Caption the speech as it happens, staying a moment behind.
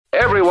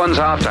Everyone's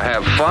out to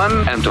have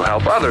fun and to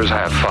help others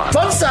have fun.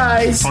 Fun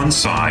size. Fun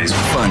size.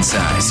 Fun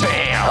size.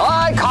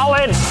 I call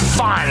it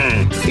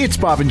fun. It's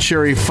Bob and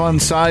Sherry Fun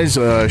Size,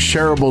 a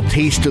shareable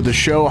taste of the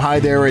show.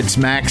 Hi there, it's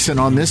Max, and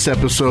on this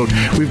episode,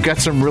 we've got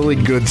some really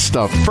good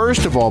stuff.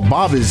 First of all,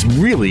 Bob is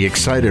really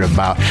excited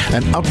about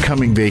an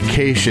upcoming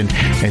vacation,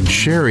 and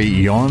Sherry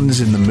yawns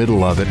in the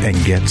middle of it and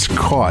gets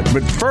caught.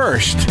 But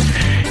first,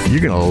 you're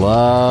going to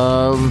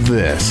love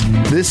this.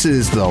 This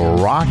is the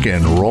Rock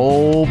and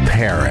Roll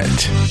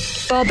Parrot.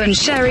 Bob and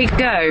Sherry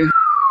go.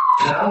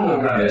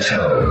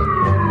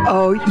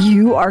 Oh,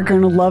 you are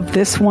going to love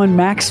this one.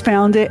 Max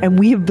found it, and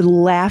we have been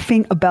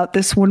laughing about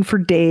this one for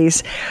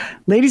days.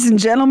 Ladies and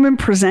gentlemen,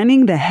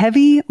 presenting the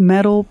Heavy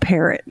Metal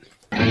Parrot.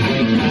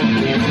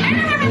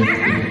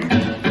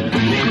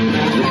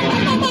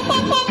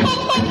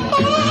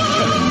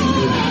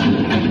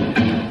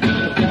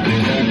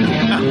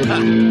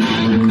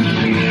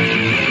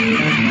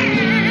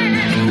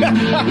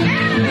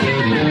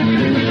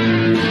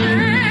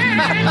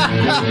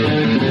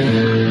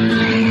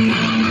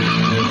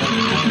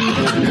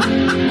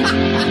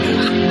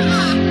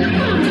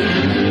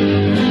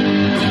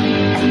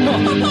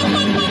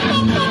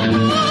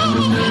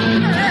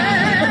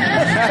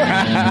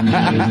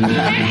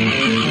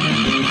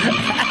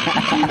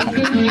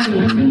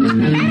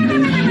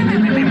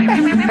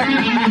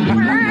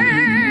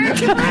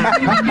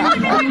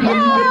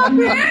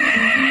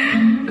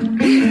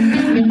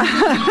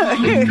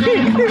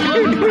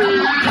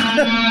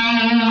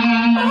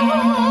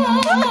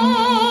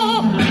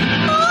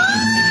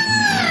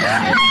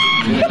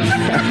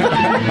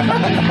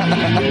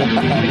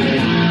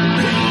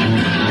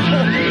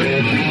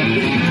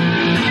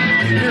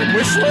 You're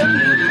whistling?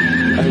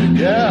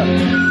 Yeah.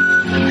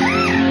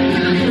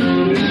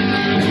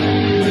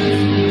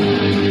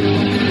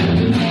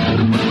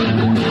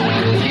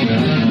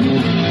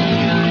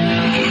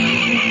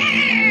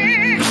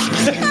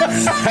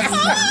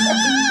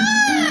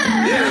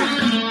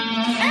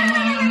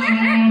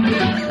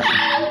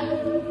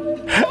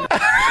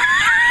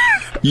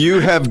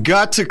 You have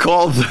got to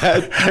call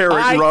that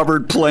parrot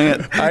Robert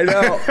Plant. I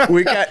know.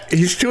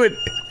 He's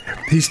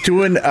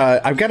doing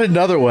I've got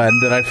another one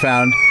that I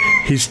found.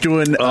 He's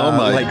doing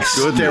goodness.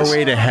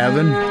 Stairway to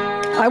Heaven.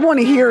 I want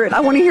to hear it. I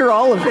want to hear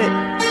all of it.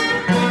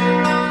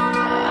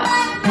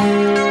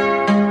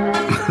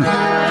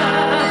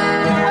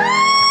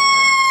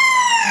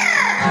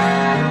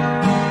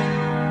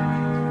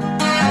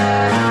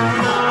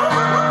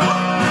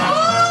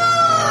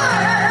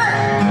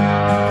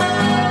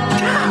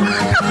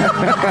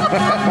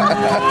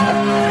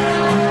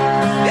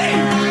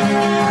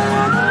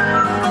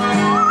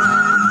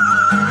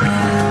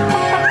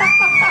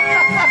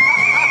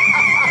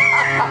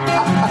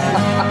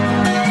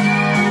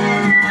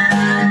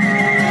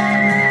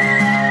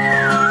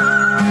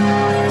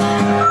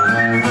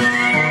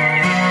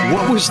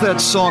 What was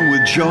that song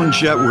with Joan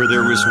Jett where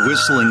there was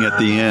whistling at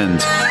the end?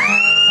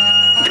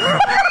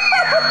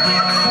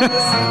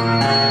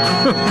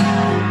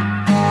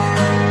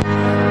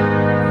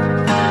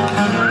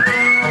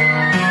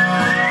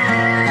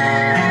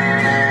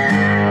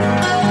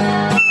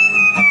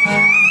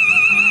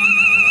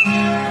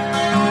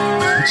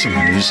 That's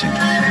amazing.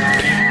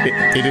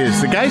 It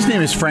is. The guy's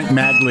name is Frank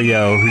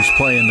Maglio, who's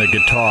playing the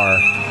guitar.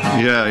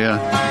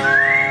 Yeah.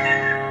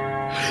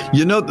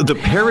 You know, the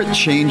parrot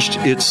changed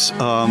its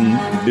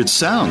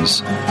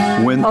sounds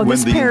when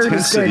this the parrot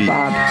intensity is good,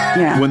 Bob.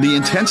 Yeah. When the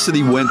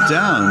intensity went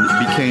down,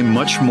 it became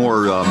much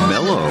more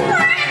mellow.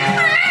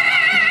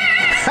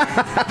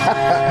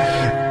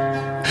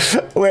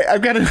 Wait,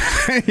 I've got to.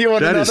 You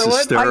want that another is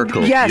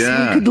hysterical. one? Yes,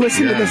 yeah. we could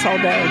listen to this all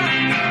day.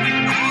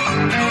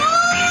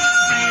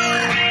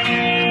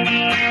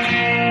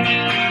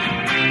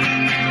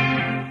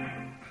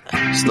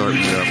 Start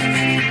me up.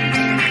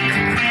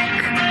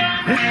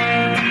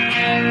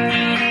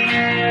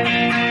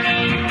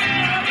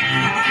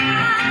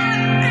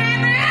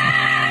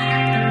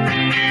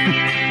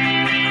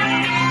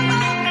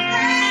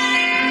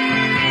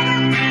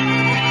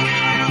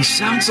 He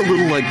sounds a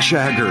little like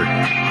Jagger.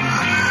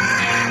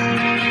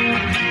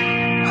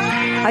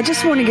 I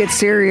just want to get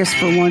serious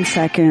for 1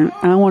 second.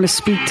 I want to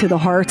speak to the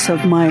hearts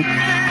of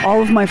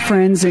all of my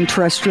friends in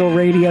terrestrial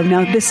radio.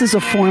 Now, this is a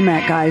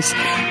format, guys.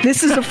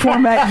 This is a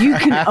format you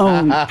can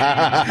own.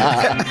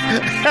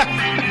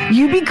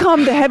 You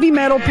become the Heavy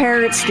Metal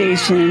Parrot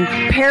station,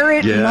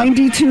 Parrot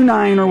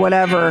 92.9 or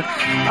whatever.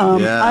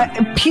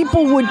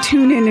 People would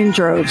tune in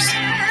droves.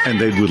 And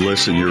they would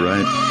listen, you're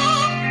right.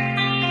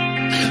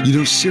 You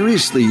know,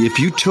 seriously, if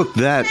you took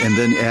that and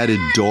then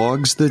added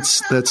dogs that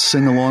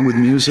sing along with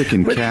music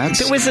and cats.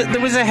 There was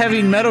a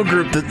heavy metal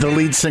group that the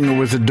lead singer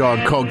was a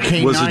dog called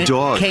K9. Was a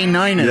dog.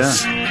 K9.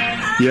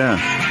 Yeah.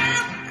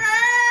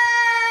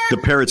 The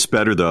parrot's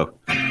better, though.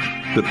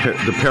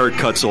 The parrot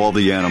cuts all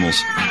the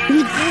animals.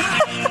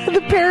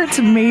 The parrot's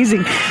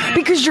amazing.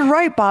 Because you're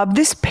right, Bob.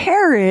 This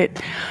parrot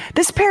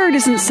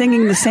isn't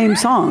singing the same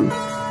song.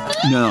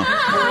 No.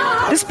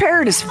 This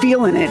parrot is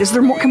feeling it. Is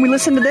there more? Can we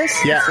listen to this?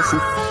 Yeah.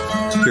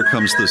 Here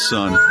comes the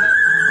sun.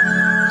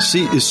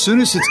 See, as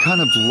soon as it's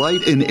kind of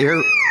light and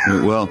air,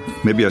 well,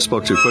 maybe I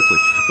spoke too quickly,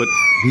 but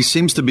he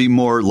seems to be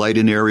more light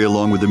and airy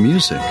along with the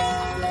music.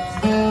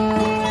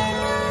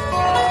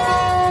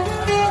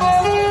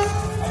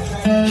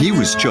 He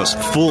was just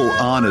full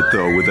on it,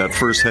 though, with that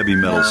first heavy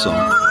metal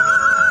song.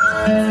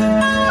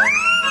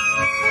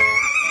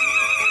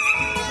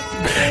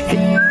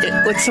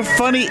 What's so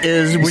funny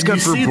is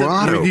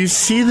when you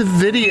see the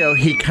video,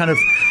 he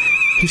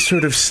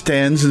sort of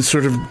stands and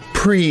sort of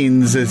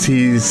preens as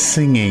he's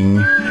singing.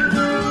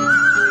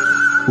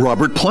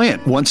 Robert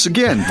Plant, once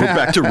again. We're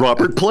back to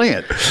Robert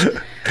Plant.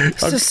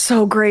 This is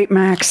so great,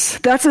 Max.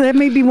 That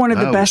may be one of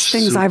the best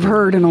things I've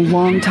heard in a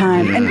long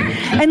time.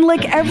 And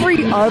like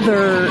every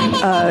other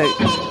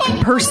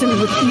person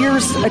with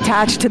ears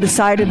attached to the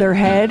side of their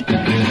head,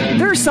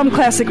 there are some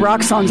classic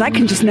rock songs I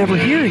can just never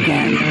hear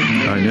again.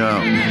 I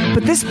know.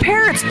 But this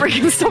parrot's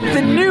bringing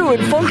something new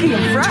and funky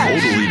and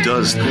fresh. Totally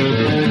does.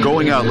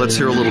 Going out, let's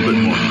hear a little bit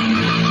more.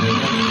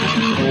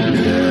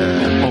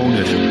 Yeah, own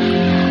it.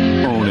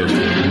 Own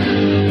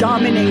it.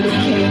 Dominated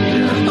king.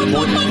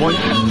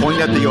 Point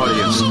at the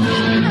audience.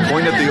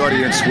 Point at the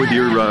audience with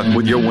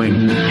your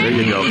wing. There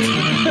you go.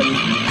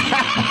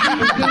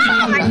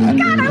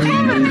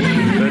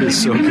 That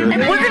is so good.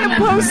 And we're going to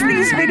post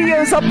these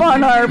videos up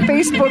on our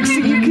Facebook so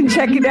you can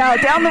check it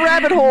out. Down the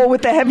rabbit hole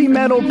with the heavy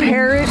metal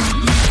parrot.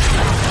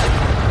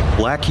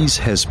 Blackie's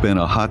has been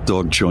a hot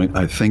dog joint,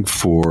 I think,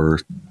 for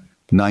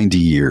 90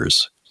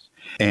 years.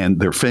 And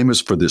they're famous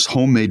for this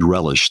homemade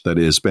relish that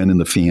has been in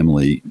the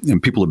family,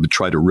 and people have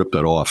tried to rip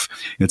that off.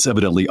 It's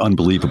evidently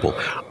unbelievable.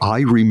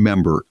 I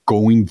remember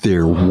going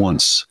there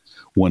once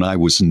when I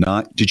was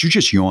not. Did you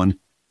just yawn?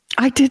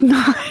 I did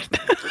not.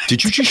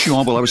 Did you just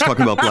yawn while I was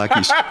talking about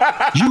Blackie's?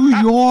 You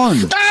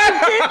yawned.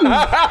 I didn't.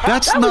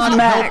 That's not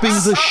helping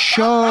the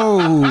show.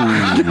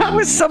 That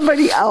was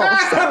somebody else.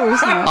 That was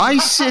not. I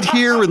sit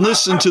here and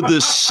listen to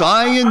this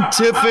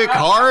scientific,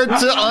 hard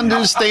to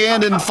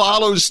understand and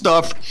follow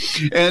stuff,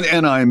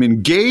 and I'm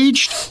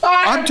engaged.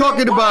 I'm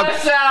talking about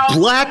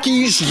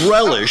Blackie's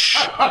relish,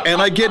 and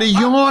I get a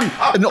yawn,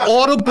 an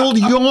audible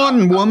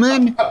yawn,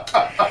 woman.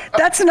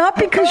 That's not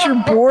because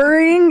you're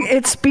boring.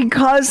 It's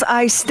because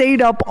I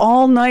stayed up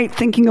all night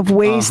thinking of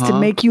ways to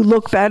make you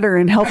look better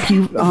and help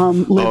you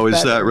live better. Oh,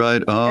 is that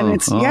right? Oh, and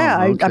it's, okay.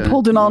 I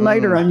pulled an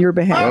all-nighter on your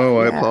behalf. Oh,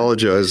 I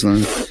apologize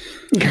then.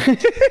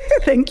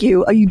 Thank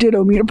you. You did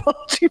owe me an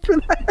apology for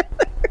that.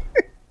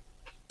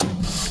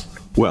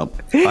 Well,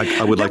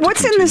 I would like to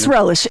What's in this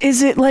relish?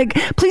 Is it like,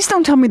 please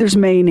don't tell me there's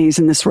mayonnaise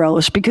in this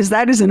relish, because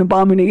that is an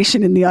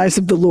abomination in the eyes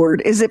of the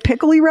Lord. Is it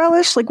pickly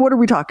relish? Like, what are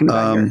we talking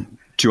about here?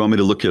 Do you want me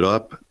to look it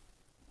up?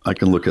 I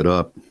can look it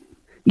up.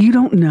 You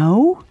don't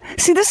know?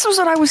 See, this was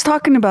what I was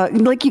talking about.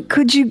 Like,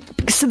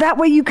 so that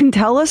way you can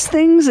tell us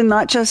things and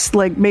not just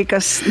like make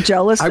us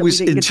jealous.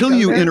 Until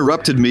you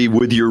interrupted me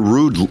with your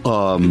rude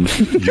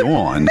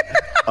yawn.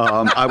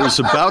 I was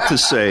about to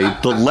say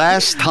the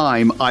last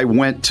time I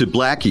went to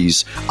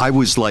Blackie's, I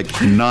was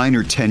like 9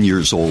 or 10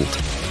 years old.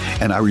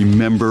 And I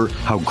remember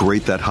how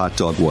great that hot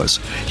dog was.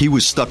 He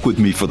was stuck with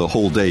me for the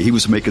whole day. He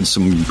was making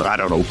some,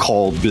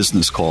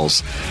 business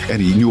calls.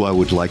 And he knew I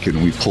would like it.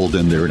 And we pulled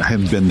in there. And I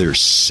haven't been there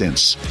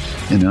since.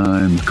 And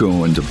I'm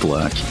going to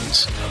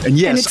Blackie's. And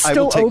yes, I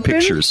will take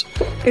pictures.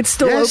 It's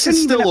still open? Yes,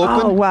 it's still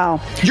open. Oh, wow.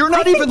 You're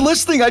not even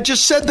listening. I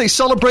just said they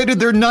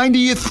celebrated their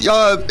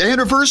 90th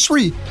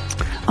anniversary.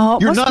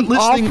 You're not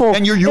listening, awful.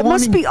 And you're yawning. It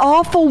must be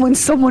awful when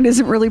someone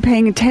isn't really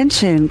paying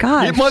attention.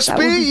 Gosh, it must that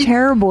would be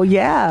terrible.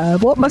 Yeah,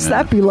 what must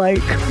that be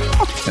like?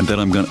 And then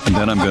I'm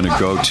gonna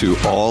go to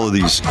all of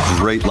these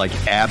great, like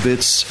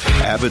Abbott's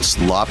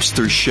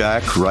Lobster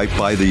Shack right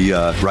by the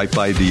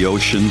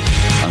ocean.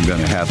 I'm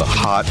gonna have a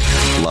hot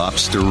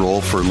lobster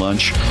roll for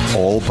lunch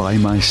all by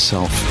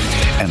myself.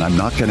 And I'm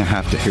not going to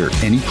have to hear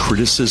any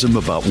criticism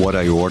about what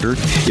I ordered.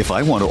 If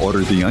I want to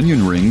order the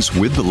onion rings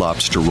with the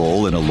lobster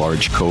roll and a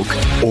large Coke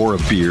or a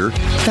beer,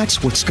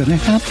 that's what's going to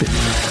happen.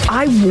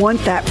 I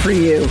want that for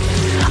you.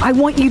 I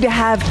want you to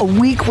have a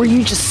week where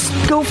you just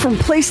go from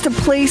place to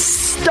place,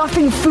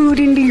 stuffing food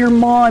into your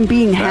maw and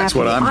being happy. That's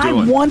what I'm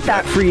doing. I want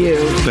that for you.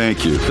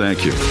 Thank you.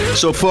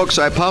 So, folks,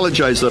 I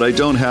apologize that I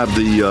don't have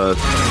the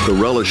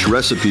relish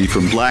recipe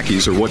from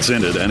Blackie's, or what's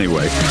in it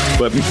anyway.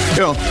 But,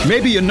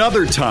 maybe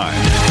another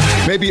time.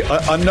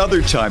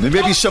 And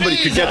maybe somebody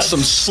could get some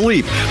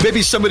sleep.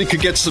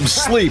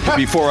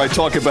 Before I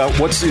talk about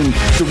what's in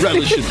the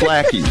relish at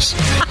Blackie's.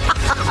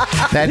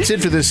 That's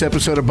it for this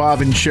episode of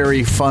Bob and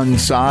Sherry Fun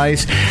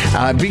Size.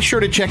 Be sure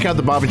to check out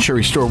the Bob and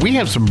Sherry store. We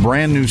have some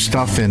brand new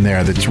stuff in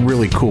there that's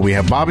really cool. We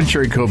have Bob and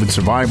Sherry COVID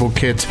survival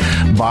kits,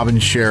 Bob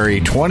and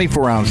Sherry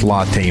 24-ounce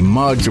latte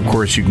mugs. Of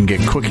course, you can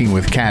get Cooking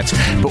with Cats.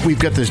 But we've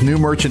got this new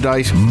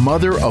merchandise,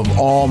 Mother of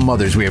All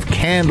Mothers. We have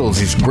candles,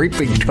 these great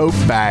big tote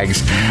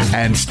bags,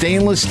 and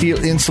stainless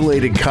steel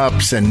insulated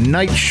cups and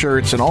night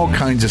shirts and all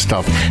kinds of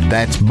stuff.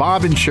 That's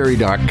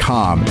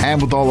bobandsherry.com.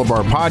 And with all of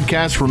our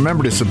podcasts,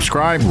 remember to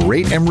subscribe,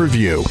 rate, and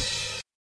review.